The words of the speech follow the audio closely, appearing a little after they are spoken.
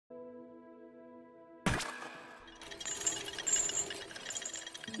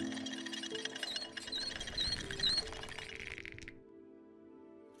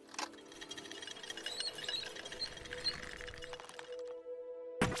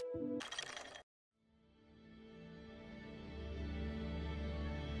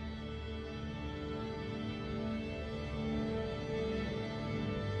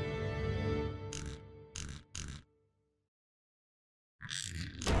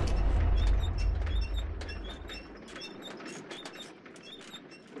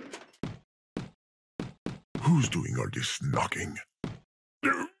Who's doing all this knocking?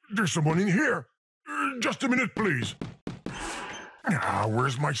 There's someone in here. Just a minute, please. Ah,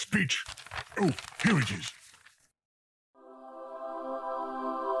 where's my speech? Oh, here it is.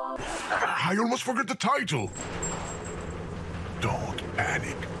 I almost forgot the title. Don't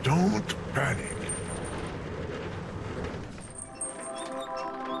panic. Don't panic.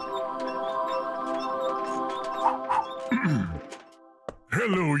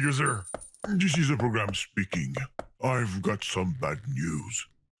 Hello, user. This is a program speaking. I've got some bad news.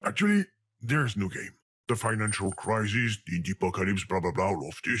 Actually, there's no game. The financial crisis, the apocalypse, blah blah blah, all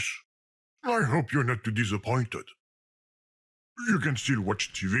of this. I hope you're not too disappointed. You can still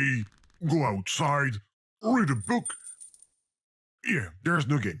watch TV, go outside, read a book. Yeah, there's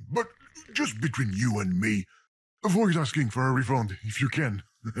no game, but just between you and me, avoid asking for a refund if you can.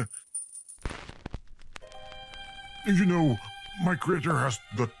 You know, my creator has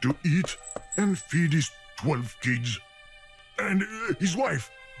got to eat and feed his 12 kids. And his wife,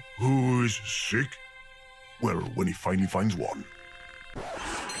 who is sick. Well, when he finally finds one.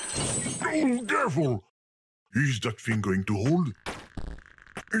 Oh, careful! Is that thing going to hold?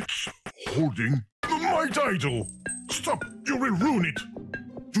 It's holding my title! Stop! You will ruin it!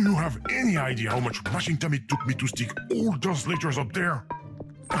 Do you have any idea how much mashing time it took me to stick all those letters up there?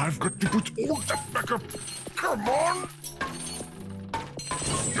 I've got to put all that back up. Come on!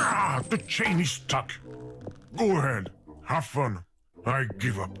 Ah, the chain is stuck. Go ahead. Have fun. I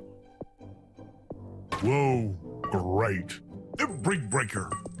give up. Whoa, great. The brick breaker.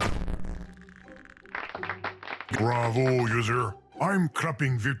 Bravo, user. I'm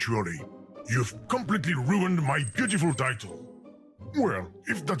clapping virtually. You've completely ruined my beautiful title. Well,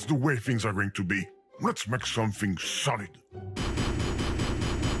 if that's the way things are going to be, let's make something solid.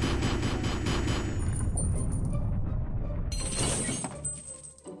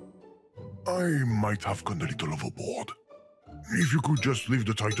 I might have gone a little overboard. If you could just leave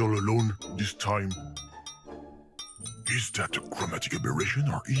the title alone this time. Is that a grammatic aberration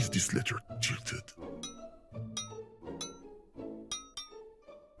or is this letter tilted?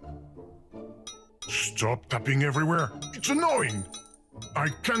 Stop tapping everywhere. It's annoying. I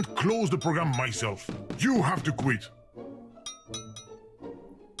can't close the program myself. You have to quit.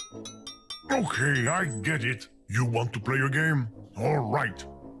 Okay, I get it. You want to play a game? All right.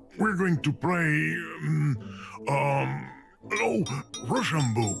 We're going to play,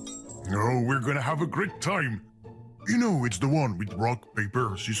 Rochambeau. Oh, we're gonna have a great time. You know, it's the one with rock,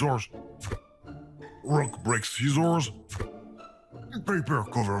 paper, scissors. Rock breaks scissors. Paper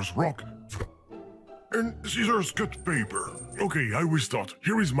covers rock. And scissors cut paper. Okay, I will start.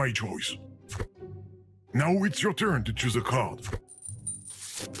 Here is my choice. Now it's your turn to choose a card.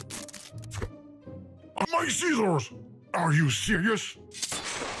 My scissors! Are you serious?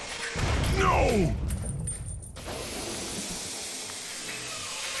 No!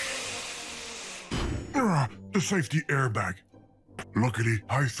 The safety airbag. Luckily,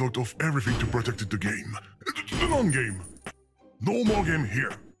 I thought of everything to protect the game. The non-game. No more game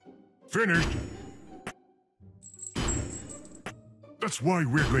here. Finished. That's why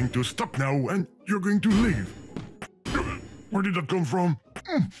we're going to stop now and you're going to leave. Where did that come from?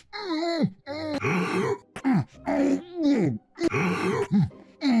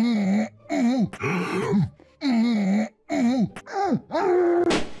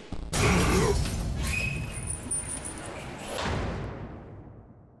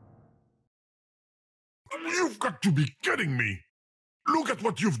 You've got to be kidding me! Look at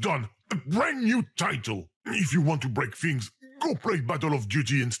what you've done! A brand new title! If you want to break things, go play Battle of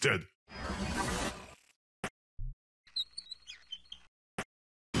Duty instead.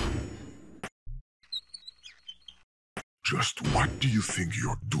 Just what do you think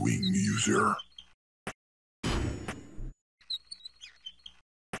you're doing, user?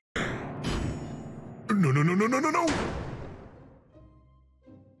 No!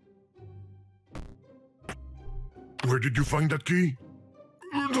 Where did you find that key?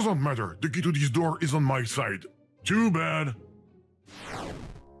 Doesn't matter. The key to this door is on my side. Too bad.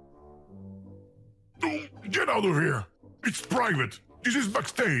 Oh, get out of here! It's private. This is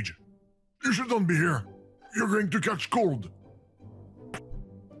backstage. You shouldn't be here. You're going to catch cold.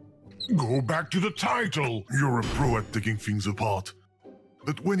 Go back to the title. You're a pro at taking things apart.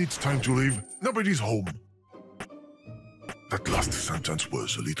 But when it's time to leave, nobody's home. That last sentence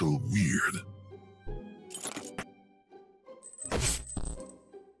was a little weird.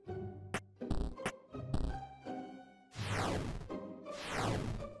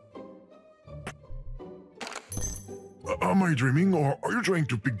 Am I dreaming, or are you trying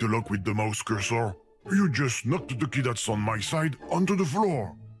to pick the lock with the mouse cursor? You just knocked the key that's on my side onto the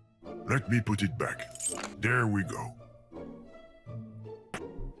floor. Let me put it back. There we go.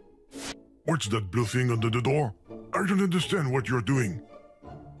 What's that blue thing under the door? I don't understand what you're doing.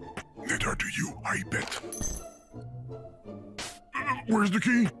 Neither do you, I bet. Where's the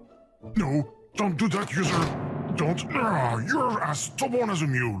key? No, don't do that, user. Don't. You're as stubborn as a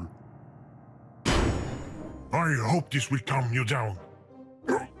mule. I hope this will calm you down.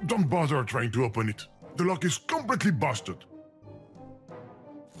 Don't bother trying to open it. The lock is completely busted.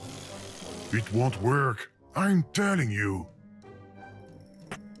 It won't work. I'm telling you.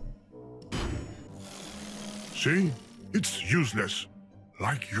 See? It's useless.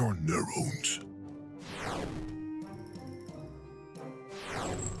 Like your neurons.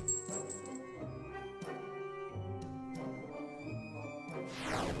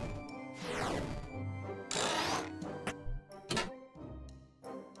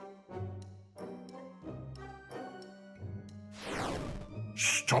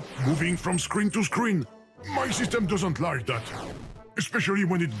 Stop moving from screen to screen. My system doesn't like that. Especially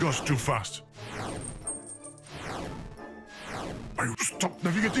when it goes too fast. Stop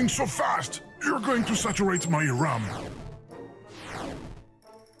navigating so fast! You're going to saturate my RAM.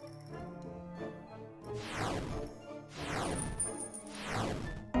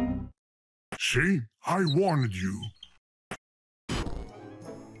 See? I warned you.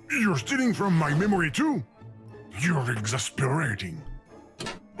 You're stealing from my memory too? You're exasperating.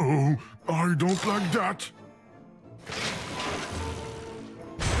 Oh, I don't like that.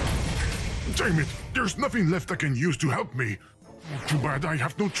 Damn it! There's nothing left I can use to help me. Too bad I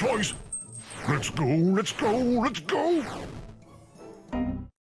have no choice. Let's go, let's go, let's go!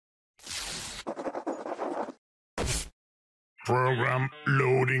 Program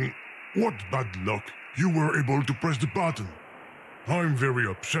loading. What bad luck. You were able to press the button. I'm very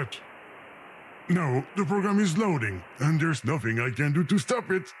upset. No, the program is loading, and there's nothing I can do to stop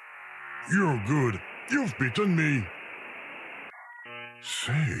it. You're good. You've beaten me.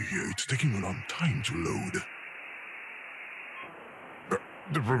 Say, it's taking a long time to load.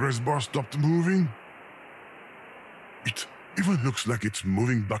 The progress bar stopped moving. It even looks like it's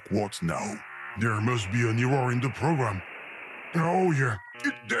moving backwards now. There must be an error in the program. Oh yeah,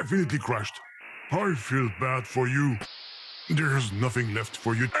 it definitely crashed. I feel bad for you. There's nothing left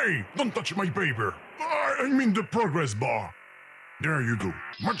for you. Hey, don't touch my paper. I mean the progress bar. There you go.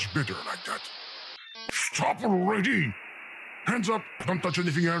 Much better like that. Stop already! Hands up, don't touch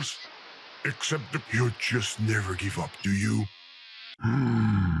anything else. Except the... You just never give up, do you?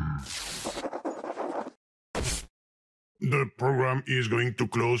 The program is going to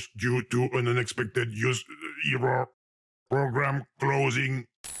close due to an unexpected use error. Program closing.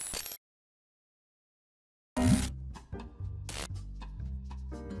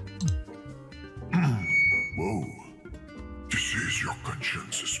 Whoa. This is your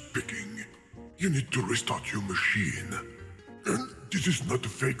conscience speaking. You need to restart your machine. And this is not a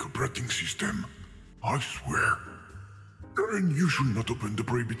fake operating system. I swear. And you should not open the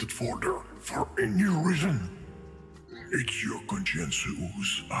prohibited folder for any reason. It's your conscience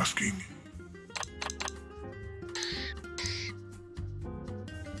who's asking.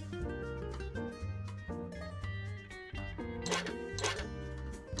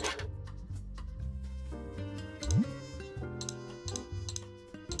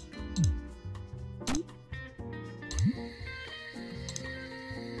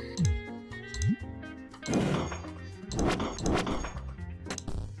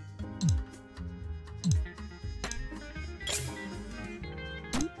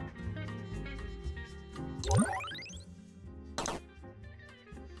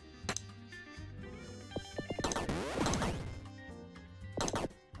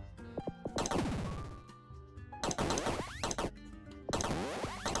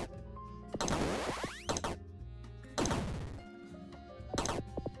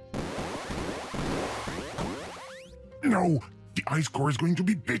 No, the ice core is going to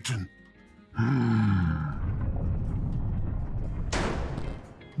be bitten.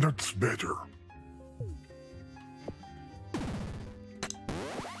 That's better.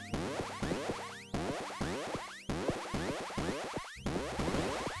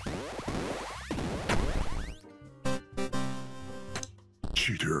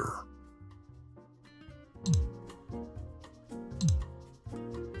 Cheater.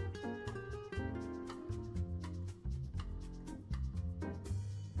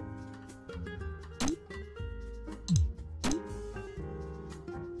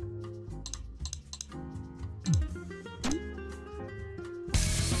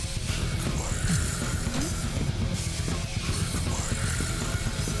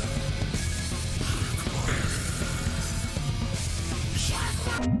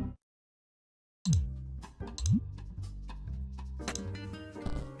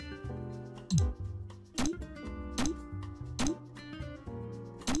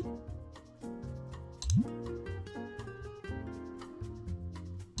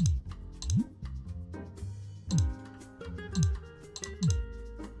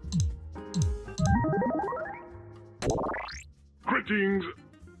 Greetings.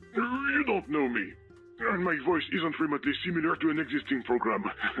 You don't know me, and my voice isn't remotely similar to an existing program.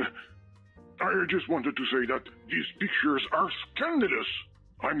 I just wanted to say that these pictures are scandalous.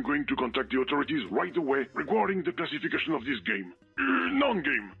 I'm going to contact the authorities right away regarding the classification of this game.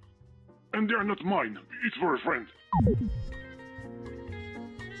 Non-game. And they are not mine. It's for a friend.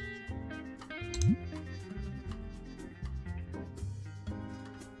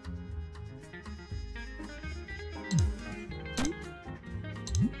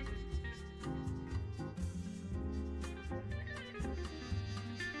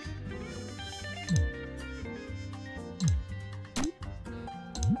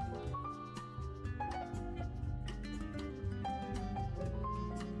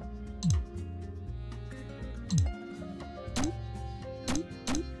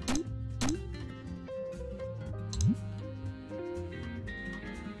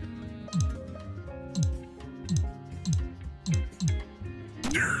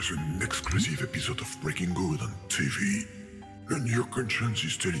 There's an exclusive episode of Breaking Good on TV, and your conscience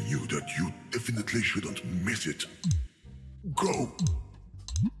is telling you that you definitely shouldn't miss it. Go!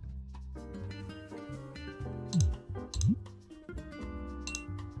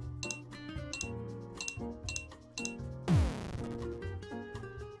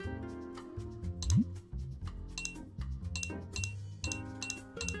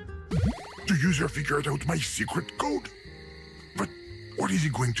 The user figured out my secret code. But what is he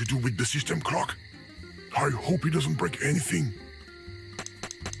going to do with the system clock? I hope he doesn't break anything.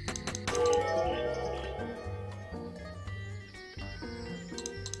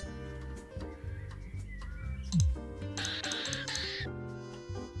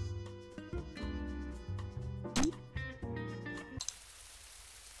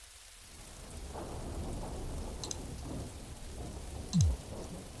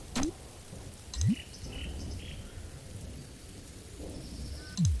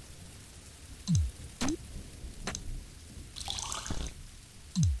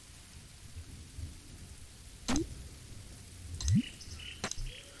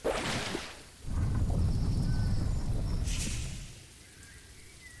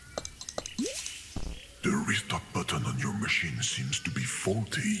 The restart button on your machine seems to be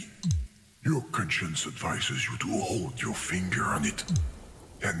faulty. Your conscience advises you to hold your finger on it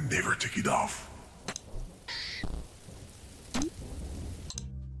and never take it off.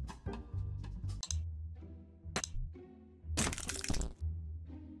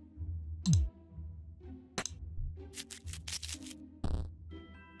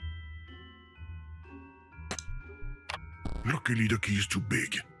 Luckily, the key is too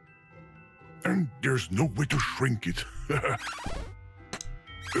big. And there's no way to shrink it. I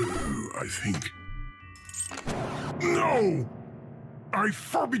think. No! I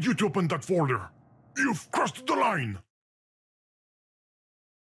forbid you to open that folder! You've crossed the line!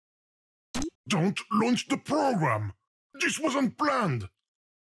 Don't launch the program! This wasn't planned!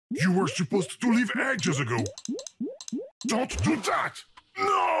 You were supposed to leave ages ago! Don't do that!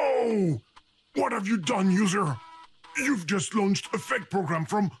 No! What have you done, user? You've just launched a fake program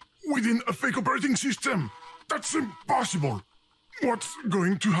from within a fake operating system! That's impossible! What's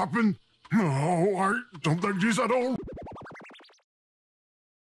going to happen? No, I don't like this at all!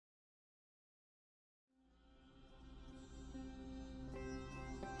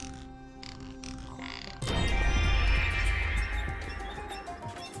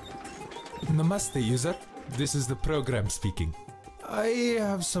 Namaste, user. This is the program speaking. I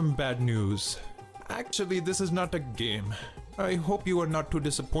have some bad news. Actually, this is not a game. I hope you are not too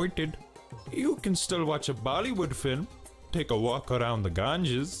disappointed. You can still watch a Bollywood film, take a walk around the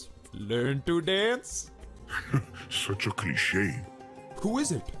Ganges, learn to dance. Such a cliché. Who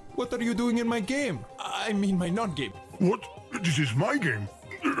is it? What are you doing in my game? I mean my non-game. What? This is my game.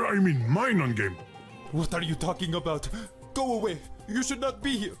 I mean my non-game. What are you talking about? Go away. You should not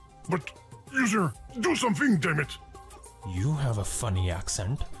be here. But, user, do something, damn it. You have a funny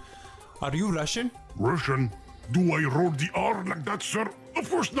accent. Are you Russian? Russian? Do I roll the R like that, sir? Of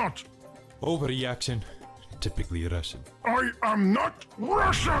course not. Overreaction. Typically Russian. I am not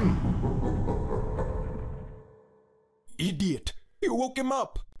Russian! Idiot. You woke him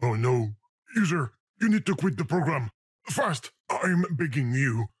up. Oh no. User, you need to quit the program. Fast. I'm begging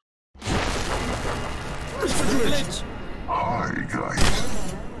you. Mr. Glitch! Hi,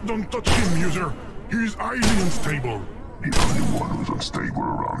 guys. Don't touch him, user. He's highly unstable. The only one who's unstable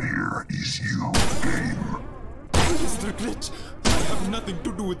around here is you, game. Mr. Glitch, I have nothing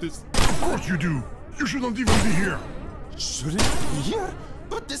to do with this. Of course you do. You shouldn't even be here. Shouldn't be here?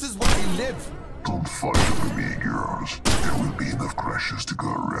 But this is where I live. Don't fight over me, girls. There will be enough crashes to go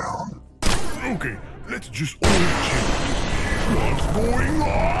around. Okay, let's just all chill. What's going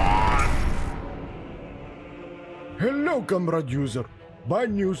on? Hello, comrade user.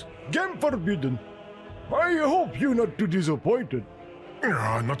 Bad news. Game forbidden. I hope you're not too disappointed.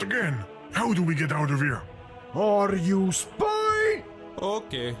 Not again. How do we get out of here? Are you spy?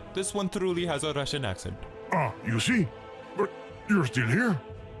 Okay, this one truly has a Russian accent. You see? But you're still here?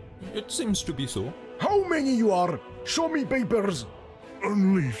 It seems to be so. How many you are? Show me papers.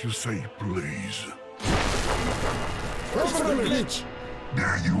 Only if you say please.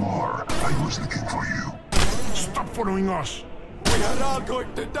 There you are. I was looking for you. Stop following us. We are all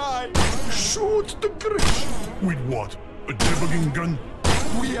going to die. Shoot the Grish. With what? A debugging gun?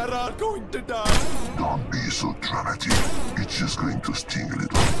 We are all going to die. Don't be so dramatic. It's just going to sting a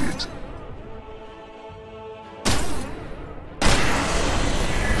little bit.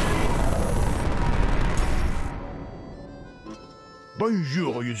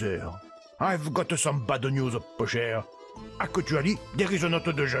 Bonjour, user. I've got some bad news, peu cher. Actually, there is a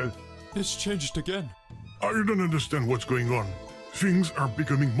note de jeu. It's changed again. I don't understand what's going on. Things are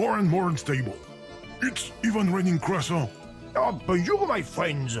becoming more and more unstable. It's even raining croissant. Oh, bonjour, my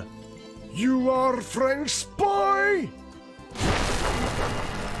friends. You are French spy?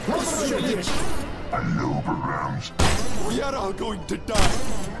 Hello, programs. We are all going to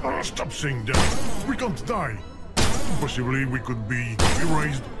die. Stop saying that. We can't die. Possibly we could be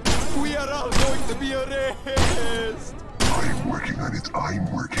erased. We are all going to be erased. I'm working on it.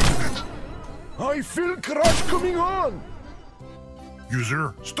 I'm working on it. I feel crash coming on.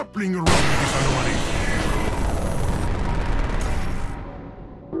 User, stop playing around with this anomaly.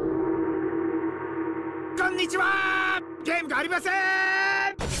 Konnichiwa! Game ga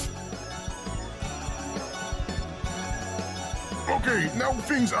arimasen! Okay, now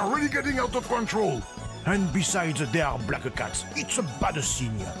things are really getting out of control. And besides, they are black cats. It's a bad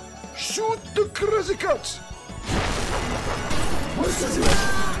scene. Shoot the crazy cats!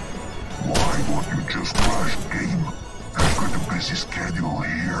 Why won't you just crash game? I've got a busy schedule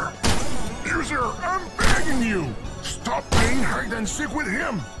here. User, I'm begging you. Stop playing hide and seek with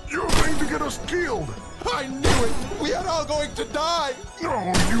him. You're going to get us killed. I knew it. We are all going to die.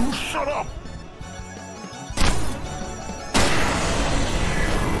 No, you shut up.